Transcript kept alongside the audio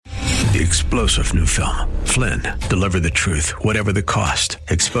The explosive new film, Flynn, deliver the truth, whatever the cost,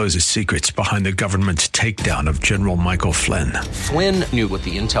 exposes secrets behind the government's takedown of General Michael Flynn. Flynn knew what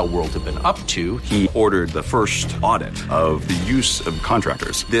the intel world had been up to. He ordered the first audit of the use of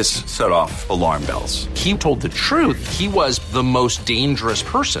contractors. This set off alarm bells. He told the truth. He was the most dangerous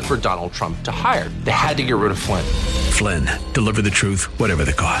person for Donald Trump to hire. They had to get rid of Flynn. Flynn, deliver the truth, whatever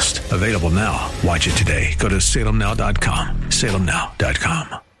the cost. Available now. Watch it today. Go to salemnow.com.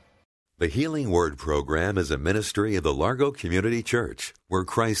 salemnow.com. The Healing Word program is a ministry of the Largo Community Church, where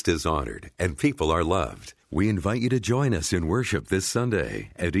Christ is honored and people are loved. We invite you to join us in worship this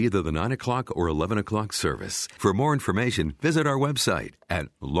Sunday at either the 9 o'clock or 11 o'clock service. For more information, visit our website at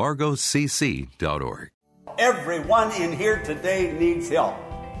largocc.org. Everyone in here today needs help.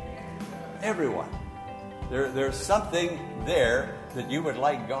 Everyone. There's something there that you would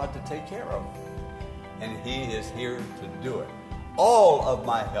like God to take care of. And He is here to do it. All of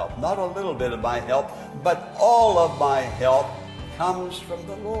my help, not a little bit of my help, but all of my help comes from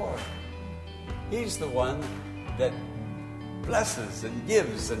the Lord. He's the one that blesses and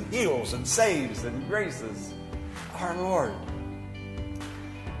gives and heals and saves and graces. Our Lord.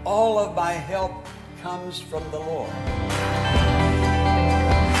 All of my help comes from the Lord.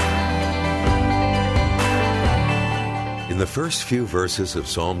 In the first few verses of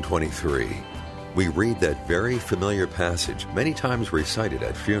Psalm 23, we read that very familiar passage many times recited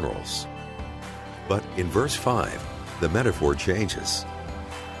at funerals. But in verse 5, the metaphor changes.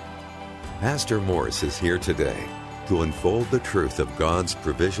 Pastor Morse is here today to unfold the truth of God's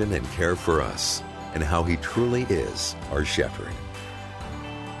provision and care for us and how He truly is our shepherd.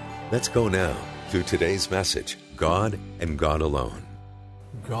 Let's go now to today's message, God and God alone.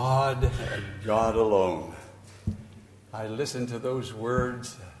 God and God alone. I listened to those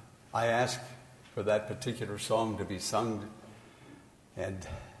words. I asked for that particular song to be sung, and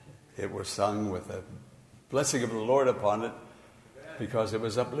it was sung with a blessing of the Lord upon it, because it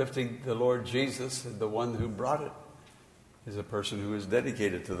was uplifting the Lord Jesus, and the one who brought it is a person who is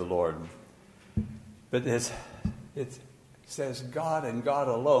dedicated to the Lord. But it says God and God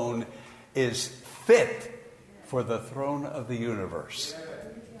alone is fit for the throne of the universe.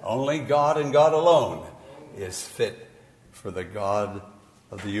 Only God and God alone is fit for the God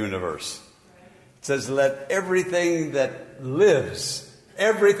of the universe. It says, let everything that lives,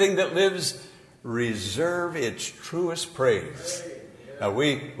 reserve its truest praise. Now,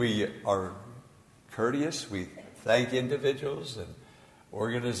 we are courteous. We thank individuals and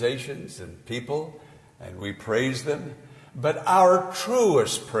organizations and people, and we praise them. But our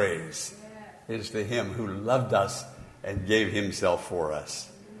truest praise is to Him who loved us and gave Himself for us.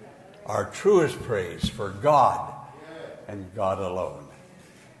 Our truest praise for God and God alone.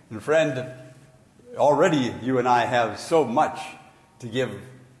 And friend, already you and I have so much to give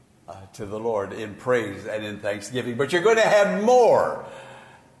to the Lord in praise and in thanksgiving, but you're going to have more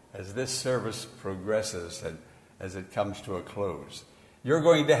as this service progresses and as it comes to a close. You're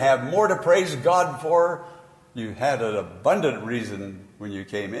going to have more to praise God for. You had an abundant reason when you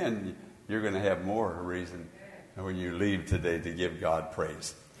came in. You're going to have more reason when you leave today to give God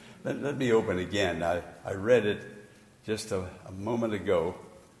praise. Let me open again. I read it just a moment ago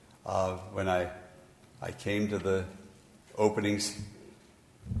when I came to the openings,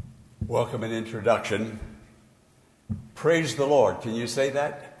 welcome and introduction. Praise the Lord. Can you say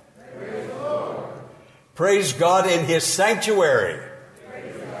that? Praise the Lord. Praise God in His sanctuary.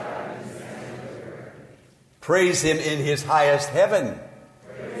 Praise God in His sanctuary. Praise Him in His highest heaven.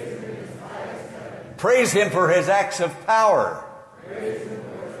 Praise Him in His highest heaven. Praise Him for His acts of power. Praise Him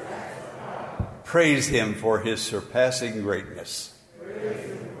for His acts of power. Praise Him for His surpassing greatness. Praise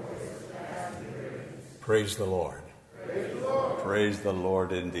Him for His surpassing greatness. Praise the Lord. Praise the Lord. Praise the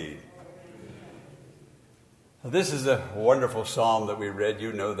Lord indeed. This is a wonderful psalm that we read.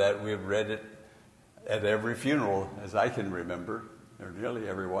 You know that. We've read it at every funeral, as I can remember, or nearly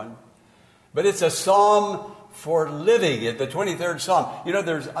everyone. But it's a psalm for living. It's the 23rd psalm. You know,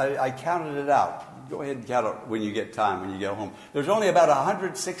 I counted it out. Go ahead and count it when you get time, when you get home. There's only about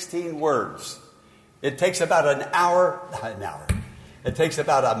 116 words. It takes about an hour. It takes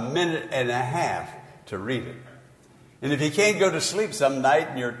about a minute and a half to read it. And if you can't go to sleep some night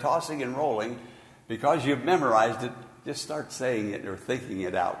and you're tossing and rolling because you've memorized it, just start saying it or thinking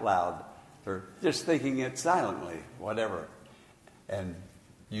it out loud or just thinking it silently, whatever. And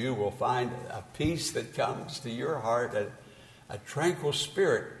you will find a peace that comes to your heart, a tranquil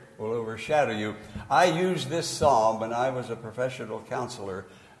spirit will overshadow you. I used this psalm when I was a professional counselor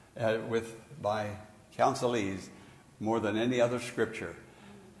with my counselees more than any other scripture.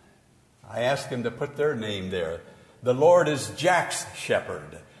 I asked them to put their name there. The Lord is Jack's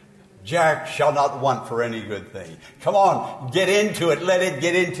shepherd. Jack shall not want for any good thing. Come on, get into it. Let it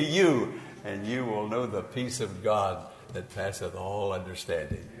get into you. And you will know the peace of God that passeth all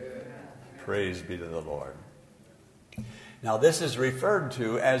understanding. Praise be to the Lord. Now, this is referred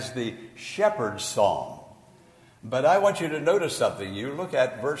to as the shepherd's psalm. But I want you to notice something. You look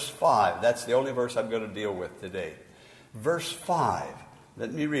at verse 5. That's the only verse I'm going to deal with today. Verse 5.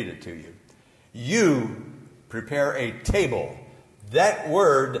 Let me read it to you. You prepare a table. That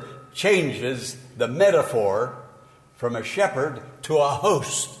word changes the metaphor from a shepherd to a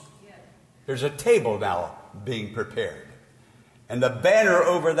host. There's a table now being prepared. And the banner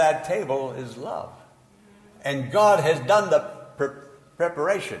over that table is love. And God has done the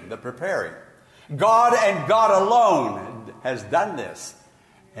preparation, the preparing. God and God alone has done this.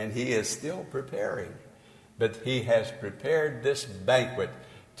 And He is still preparing. But He has prepared this banquet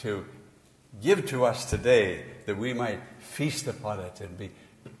to give to us today that we might feast upon it and be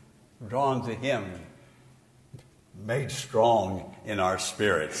drawn to Him, made strong in our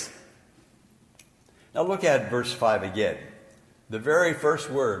spirits. Now look at verse 5 again. The very first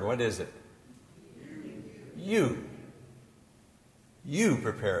word, what is it? You. You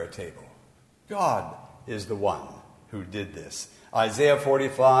prepare a table. God is the one who did this. Isaiah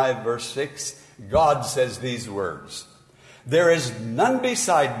 45, verse 6, God says these words, there is none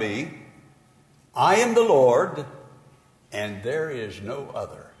beside me. I am the Lord, and there is no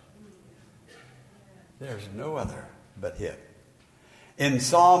other. There's no other but Him. In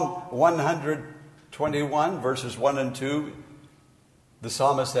Psalm 121, verses 1 and 2, the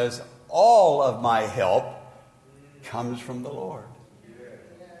psalmist says, all of my help comes from the Lord.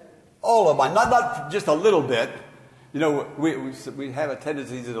 All of mine, not just a little bit. You know, we have a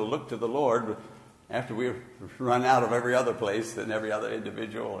tendency to look to the Lord after we run out of every other place and every other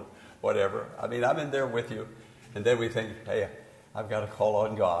individual and whatever. I mean, I'm in there with you. And then we think, hey, I've got to call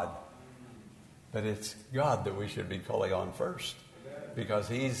on God. But it's God that we should be calling on first, because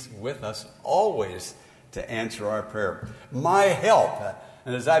He's with us always to answer our prayer. My help.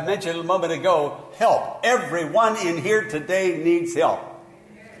 And as I mentioned a moment ago, help. Everyone in here today needs help.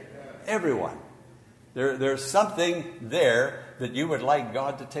 Everyone. There's something there that you would like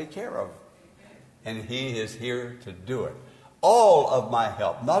God to take care of. And He is here to do it. All of my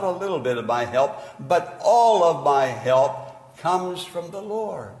help, not a little bit of my help, but all of my help comes from the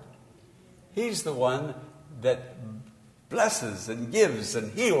Lord. He's the one that blesses and gives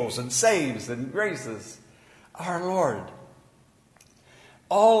and heals and saves and graces. Our Lord.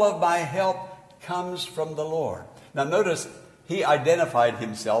 All of my help comes from the Lord. Now notice, He identified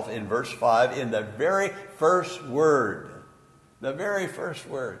Himself in verse 5 in the very first word. The very first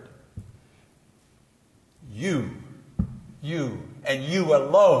word. You, and you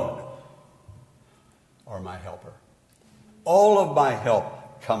alone are my helper. All of my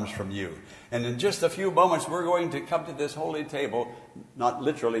help comes from you. And in just a few moments, we're going to come to this holy table, not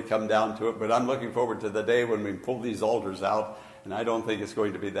literally come down to it, but I'm looking forward to the day when we pull these altars out, and I don't think it's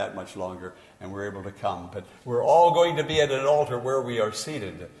going to be that much longer, and we're able to come. But we're all going to be at an altar where we are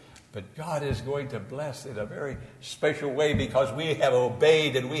seated. But God is going to bless in a very special way, because we have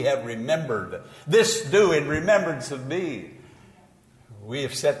obeyed and we have remembered. This do in remembrance of me. We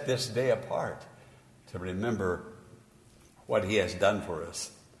have set this day apart to remember what He has done for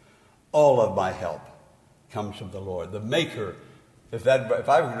us. All of my help comes from the Lord, the Maker. If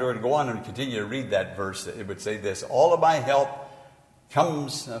I were to go on and continue to read that verse, it would say this: all of my help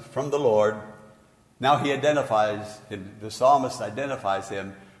comes from the Lord. Now He identifies him, the psalmist identifies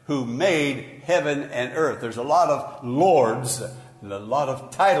Him, who made heaven and earth. There's a lot of lords, and a lot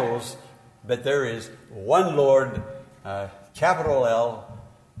of titles, but there is one Lord, capital L,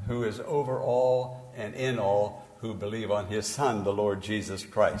 who is over all and in all, who believe on His Son, the Lord Jesus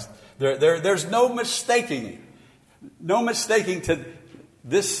Christ. There's no mistaking to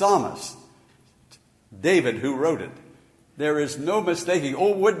this psalmist, David, who wrote it. There is no mistaking.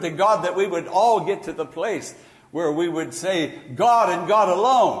 Oh, would to God that we would all get to the place where we would say, God and God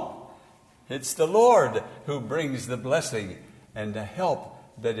alone. It's the Lord who brings the blessing and the help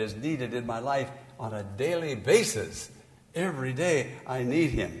that is needed in my life on a daily basis. Every day I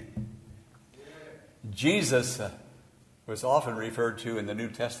need Him. Jesus was often referred to in the New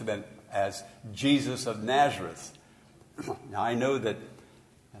Testament as Jesus of Nazareth. Now I know that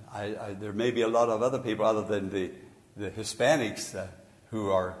there may be a lot of other people other than the Hispanics who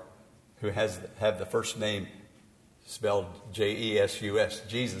have the first name spelled J-E-S-U-S,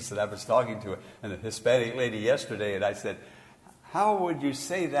 Jesus. And I was talking to a Hispanic lady yesterday, and I said, how would you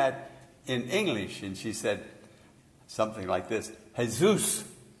say that in English? And she said something like this: Jesus.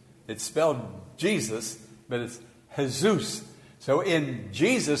 It's spelled Jesus, but it's Jesus. So in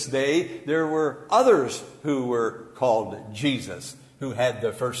Jesus' day, there were others who were called Jesus, who had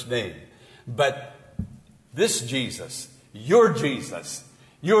the first name. But this Jesus, your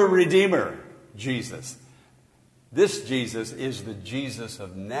Redeemer, Jesus, this Jesus is the Jesus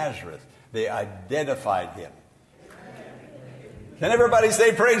of Nazareth. They identified him. Can everybody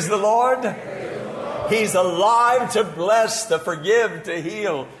say praise the Lord? He's alive to bless, to forgive, to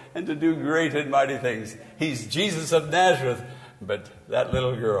heal, and to do great and mighty things. He's Jesus of Nazareth. But that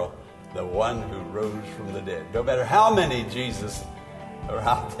little girl, the one who rose from the dead. No matter how many Jesus are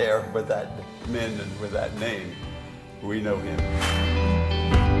out there with that men and with that name, we know him.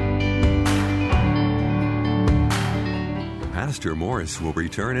 Pastor Morris will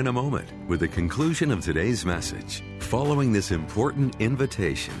return in a moment with the conclusion of today's message, following this important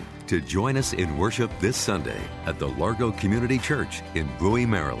invitation to join us in worship this Sunday at the Largo Community Church in Bowie,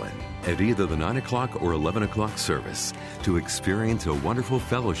 Maryland, at either the 9 o'clock or 11 o'clock service, to experience a wonderful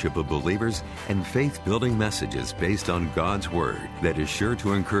fellowship of believers and faith-building messages based on God's Word that is sure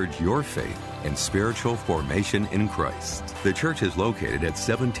to encourage your faith and spiritual formation in Christ. The church is located at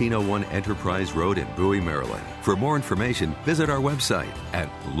 1701 Enterprise Road in Bowie, Maryland. For more information, visit our website at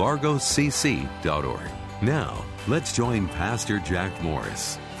largocc.org. Now, let's join Pastor Jack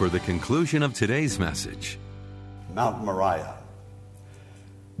Morris for the conclusion of today's message. Mount Moriah.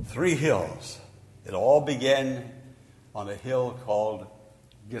 3 hills. It all began on a hill called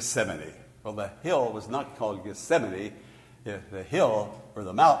Gethsemane. Well, the hill was not called Gethsemane. The hill or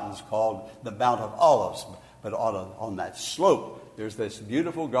the mountain's called the Mount of Olives. But on that slope, there's this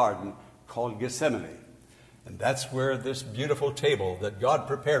beautiful garden called Gethsemane. And that's where this beautiful table that God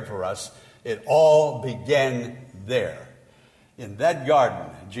prepared for us, it all began there. In that garden,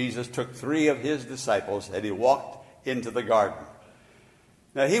 Jesus took 3 of his disciples and he walked into the garden.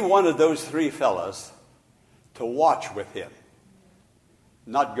 Now, he wanted those 3 fellas to watch with him,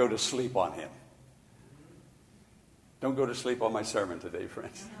 not go to sleep on him. Don't go to sleep on my sermon today,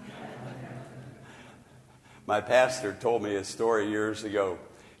 friends. My pastor told me a story years ago.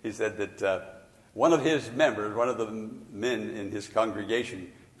 He said that one of his members, one of the men in his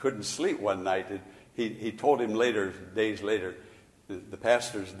congregation, couldn't sleep one night. And he told him later, days later, the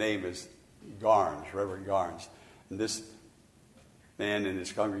pastor's name is Garnes, Reverend Garnes. And this man in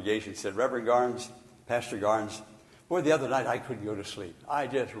his congregation said, Reverend Garnes, Pastor Garnes, boy, the other night I couldn't go to sleep. I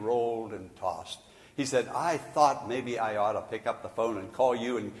just rolled and tossed. He said, I thought maybe I ought to pick up the phone and call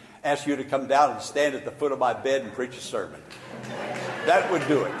you and ask you to come down and stand at the foot of my bed and preach a sermon. That would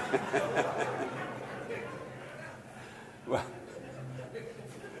do it. Well,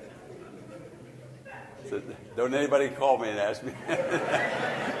 so don't anybody call me and ask me.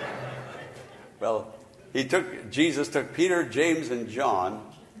 Well, Jesus took Peter, James, and John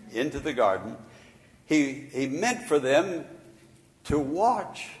into the garden. He meant for them to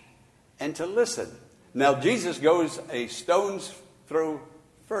watch and to listen. Now, Jesus goes a stone's throw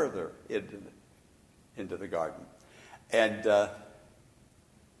further into the garden. And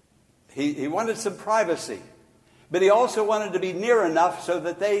he wanted some privacy. But he also wanted to be near enough so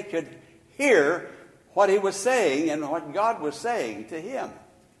that they could hear what he was saying and what God was saying to him.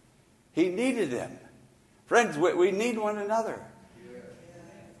 He needed them. Friends, we need one another.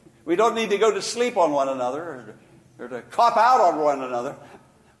 We don't need to go to sleep on one another or to cop out on one another.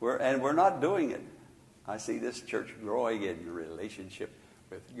 We're not doing it. I see this church growing in relationship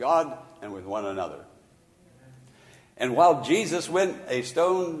with God and with one another. And while Jesus went a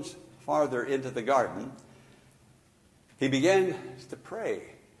stone's farther into the garden, he began to pray.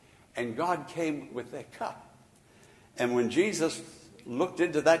 And God came with a cup. And when Jesus looked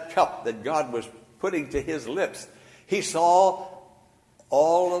into that cup that God was putting to his lips, he saw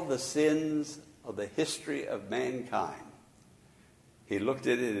all of the sins of the history of mankind. He looked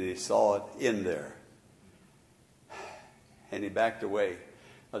at it and he saw it in there. And he backed away.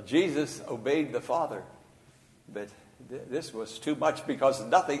 Now, Jesus obeyed the Father, but this was too much because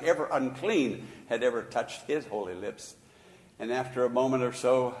nothing ever unclean had ever touched his holy lips. And after a moment or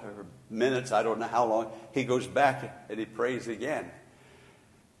so, or minutes, I don't know how long, he goes back and he prays again.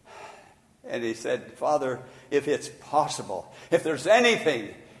 And he said, Father, if it's possible, if there's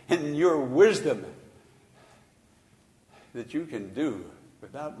anything in your wisdom that you can do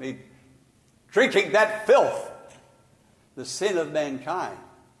without me drinking that filth, the sin of mankind,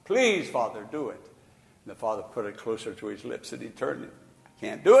 please, Father, do it. And the Father put it closer to his lips and he turned it. I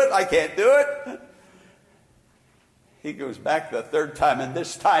can't do it. I can't do it. He goes back the 3rd time, and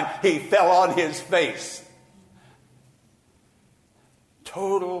this time he fell on his face.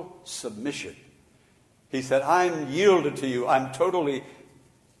 Total submission. He said, I'm yielded to you. I'm totally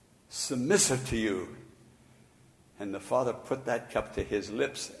submissive to you. And the Father put that cup to his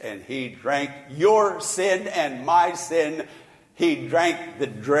lips, and he drank your sin and my sin. He drank the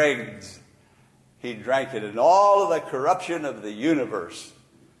dregs. He drank it, and all of the corruption of the universe,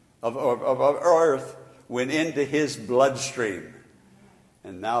 of earth, went into his bloodstream.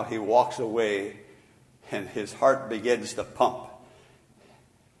 And now he walks away, and his heart begins to pump.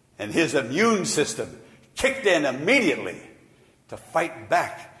 And his immune system kicked in immediately to fight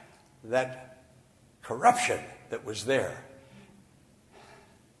back that corruption that was there.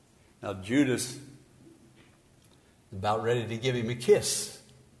 Now Judas is about ready to give him a kiss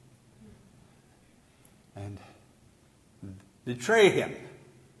and betray him.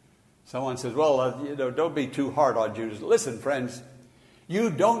 Someone says, well, don't be too hard on Judas. Listen, friends, you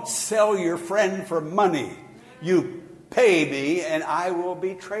don't sell your friend for money. You pay me and I will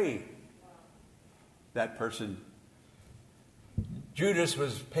betray that person. Judas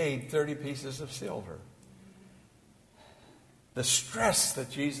was paid 30 pieces of silver. The stress that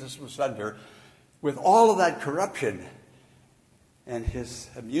Jesus was under with all of that corruption and his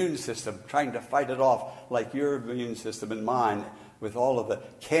immune system trying to fight it off like your immune system and mine with all of the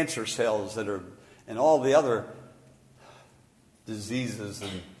cancer cells that are and all the other diseases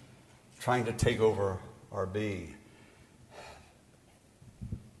and trying to take over our being.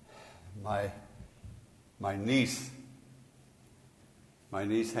 My niece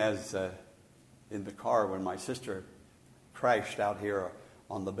has in the car when my sister crashed out here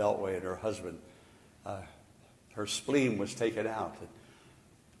on the Beltway and her husband, her spleen was taken out.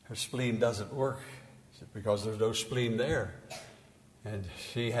 Her spleen doesn't work because there's no spleen there. And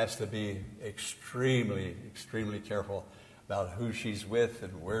she has to be extremely, extremely careful about who she's with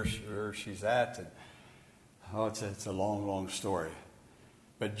and where she's at. And, it's a long, long story.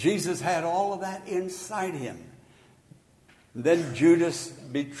 But Jesus had all of that inside him. And then Judas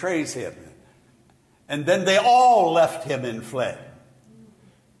betrays him. And then they all left him and fled.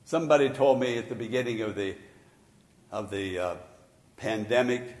 Somebody told me at the beginning of the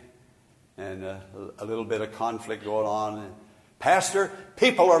pandemic and a little bit of conflict going on, Pastor,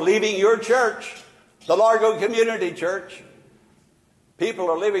 people are leaving your church, the Largo Community Church.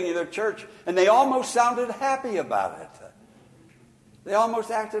 People are leaving their church, and they almost sounded happy about it. They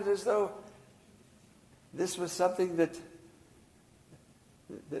almost acted as though this was something that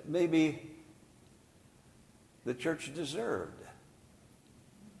maybe the church deserved.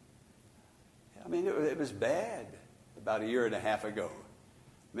 I mean, it was bad about a year and a half ago.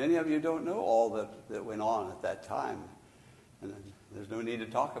 Many of you don't know all that went on at that time. And there's no need to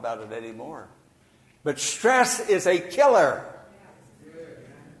talk about it anymore. But stress is a killer.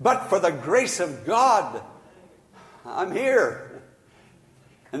 But for the grace of God, I'm here.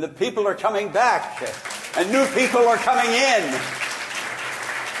 And the people are coming back. And new people are coming in.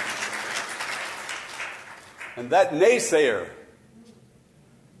 And that naysayer,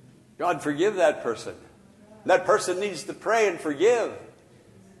 God forgive that person. That person needs to pray and forgive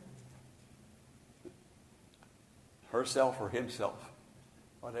herself or himself,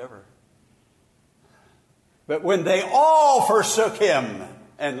 whatever. But when they all forsook him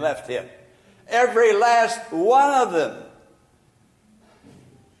and left him, every last one of them,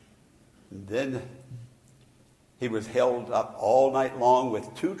 then he was held up all night long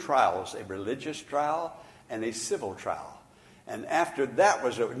with two trials, a religious trial and a civil trial. And after that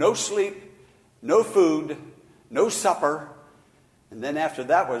was over, no sleep, no food, no supper. And then after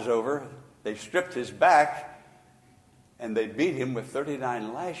that was over, they stripped his back and they beat him with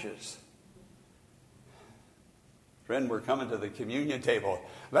 39 lashes. Friend, we're coming to the communion table.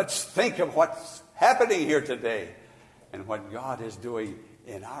 Let's think of what's happening here today and what God is doing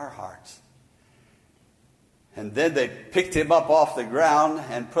in our hearts. And then they picked him up off the ground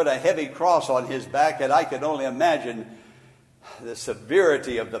and put a heavy cross on his back, and I can only imagine the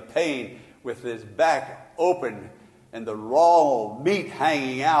severity of the pain with his back open and the raw meat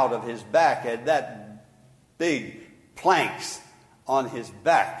hanging out of his back and that big planks on his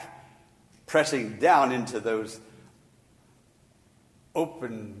back pressing down into those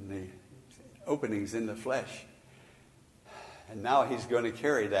openings in the flesh. And now he's going to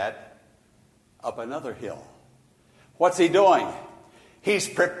carry that up another hill. What's he doing? He's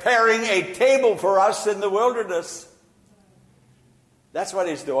preparing a table for us in the wilderness. That's what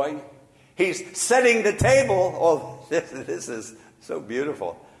he's doing. He's setting the table. Oh, this is so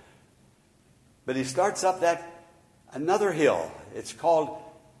beautiful. But he starts up another hill. It's called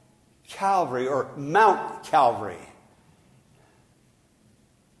Calvary or Mount Calvary.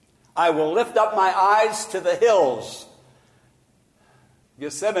 I will lift up my eyes to the hills.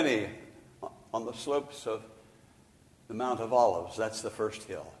 Gethsemane on the slopes of the Mount of Olives. That's the first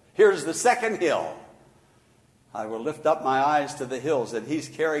hill. Here's the second hill. I will lift up my eyes to the hills, and he's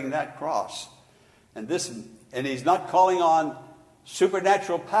carrying that cross. And he's not calling on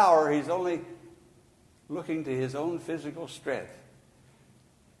supernatural power. He's only looking to his own physical strength.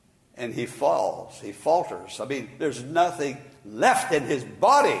 And he falls. He falters. I mean, there's nothing left in his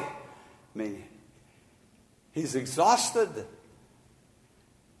body. I mean, he's exhausted.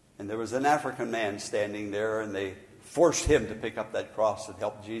 And there was an African man standing there, and they forced him to pick up that cross and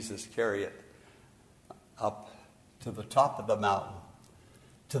help Jesus carry it up to the top of the mountain,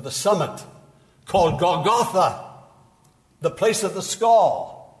 to the summit called Golgotha, the place of the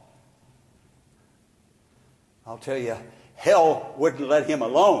skull. I'll tell you, hell wouldn't let him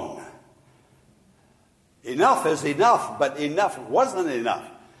alone. Enough is enough, but enough wasn't enough.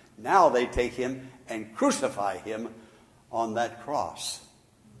 Now they take him and crucify him on that cross.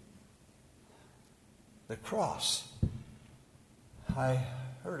 The cross. I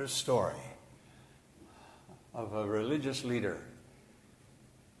heard a story of a religious leader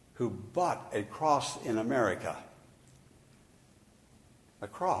who bought a cross in America. A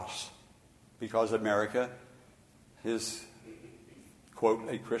cross. Because America is, quote,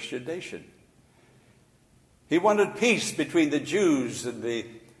 a Christian nation. He wanted peace between the Jews and the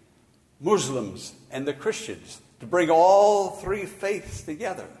Muslims and the Christians, to bring all three faiths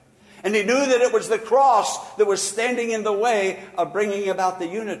together. And he knew that it was the cross that was standing in the way of bringing about the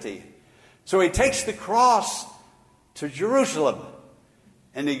unity. So he takes the cross to Jerusalem,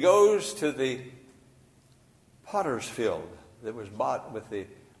 and he goes to the potter's field that was bought with the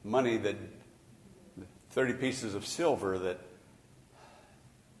money, that 30 pieces of silver that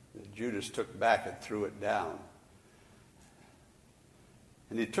Judas took back and threw it down.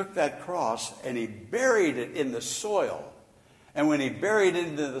 And he took that cross and he buried it in the soil. And when he buried it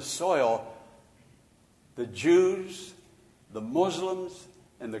into the soil, the Jews, the Muslims,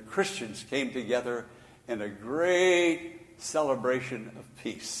 and the Christians came together in a great celebration of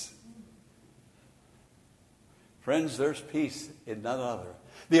peace. Friends, there's peace in none other.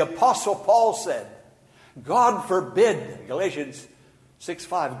 The Apostle Paul said, God forbid, Galatians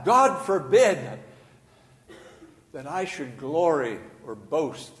 6:5, God forbid that I should glory or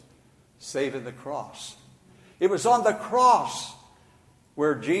boast save in the cross. It was on the cross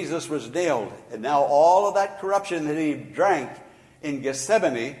where Jesus was nailed. And now all of that corruption that he drank in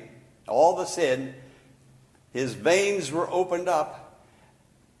Gethsemane, all the sin, his veins were opened up.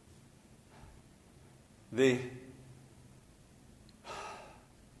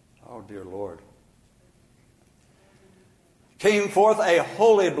 Oh dear Lord. Came forth a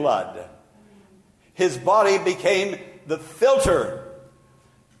holy blood. His body became the filter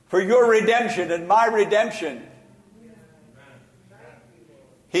for your redemption and my redemption.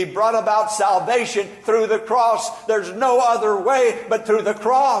 He brought about salvation through the cross. There's no other way but through the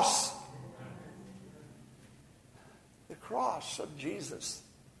cross. The cross of Jesus.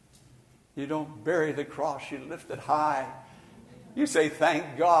 You don't bury the cross, you lift it high. You say,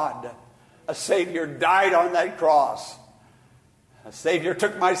 thank God. A Savior died on that cross. A Savior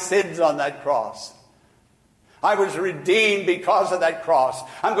took my sins on that cross. I was redeemed because of that cross.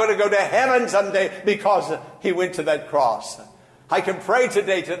 I'm going to go to heaven someday because he went to that cross. I can pray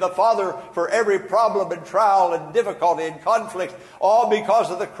today to the Father for every problem and trial and difficulty and conflict, all because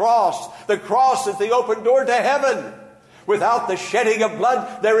of the cross. The cross is the open door to heaven. Without the shedding of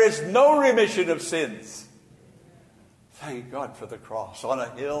blood, there is no remission of sins. Thank God for the cross. On a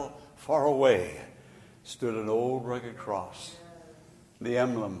hill far away stood an old rugged cross, the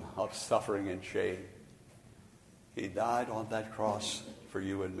emblem of suffering and shame. He died on that cross for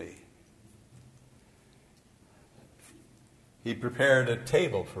you and me. He prepared a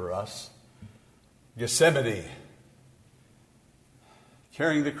table for us. Gethsemane.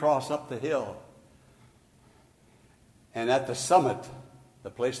 Carrying the cross up the hill. And at the summit,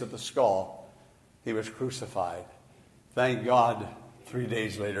 the place of the skull, he was crucified. Thank God, 3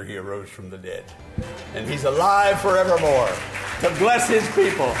 days later he arose from the dead. And he's alive forevermore to bless his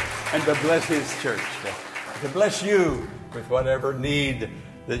people and to bless his church. To bless you with whatever need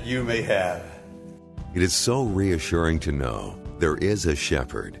that you may have. It is so reassuring to know there is a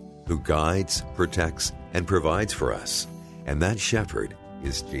shepherd who guides, protects, and provides for us. And that shepherd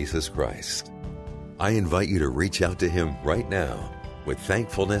is Jesus Christ. I invite you to reach out to him right now with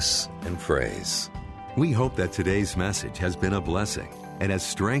thankfulness and praise. We hope that today's message has been a blessing and has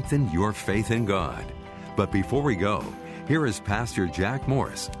strengthened your faith in God. But before we go, here is Pastor Jack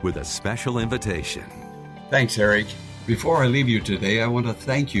Morris with a special invitation. Thanks, Eric. Before I leave you today, I want to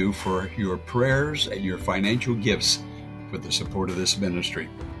thank you for your prayers and your financial gifts for the support of this ministry.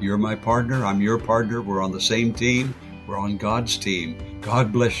 You're my partner. I'm your partner. We're on the same team. We're on God's team.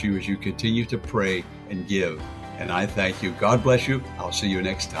 God bless you as you continue to pray and give. And I thank you. God bless you. I'll see you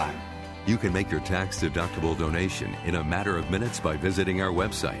next time. You can make your tax-deductible donation in a matter of minutes by visiting our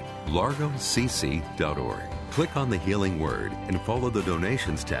website, largocc.org. Click on the Healing Word and follow the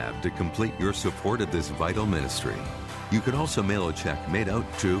Donations tab to complete your support of this vital ministry. You can also mail a check made out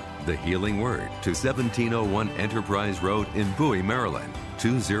to The Healing Word to 1701 Enterprise Road in Bowie, Maryland,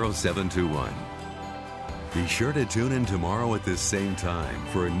 20721. Be sure to tune in tomorrow at this same time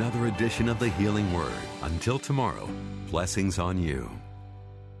for another edition of The Healing Word. Until tomorrow, blessings on you.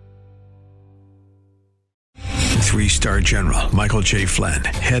 3-star General Michael J. Flynn,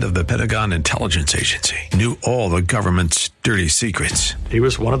 head of the Pentagon Intelligence Agency, knew all the government's dirty secrets. He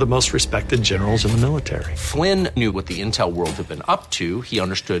was one of the most respected generals in the military. Flynn knew what the intel world had been up to. He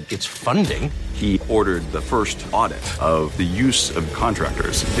understood its funding. He ordered the first audit of the use of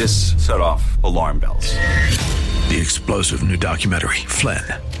contractors. This set off alarm bells. The explosive new documentary, Flynn,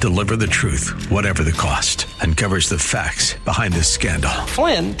 Deliver the Truth, Whatever the Cost, uncovers the facts behind this scandal.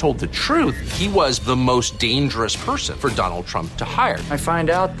 Flynn told the truth. He was the most dangerous person for Donald Trump to hire. I find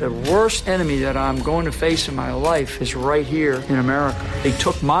out the worst enemy that I'm going to face in my life is right here in America. They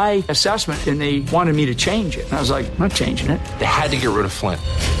took my assessment and they wanted me to change it. And I was like, I'm not changing it. They had to get rid of Flynn.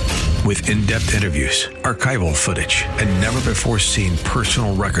 With in-depth interviews, archival footage, and never-before-seen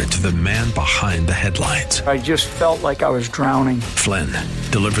personal records of the man behind the headlines. I just felt like I was drowning. Flynn,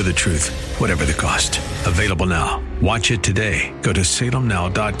 Deliver the Truth, Whatever the Cost. Available now. Watch it today. Go to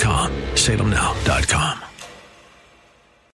salemnow.com. salemnow.com.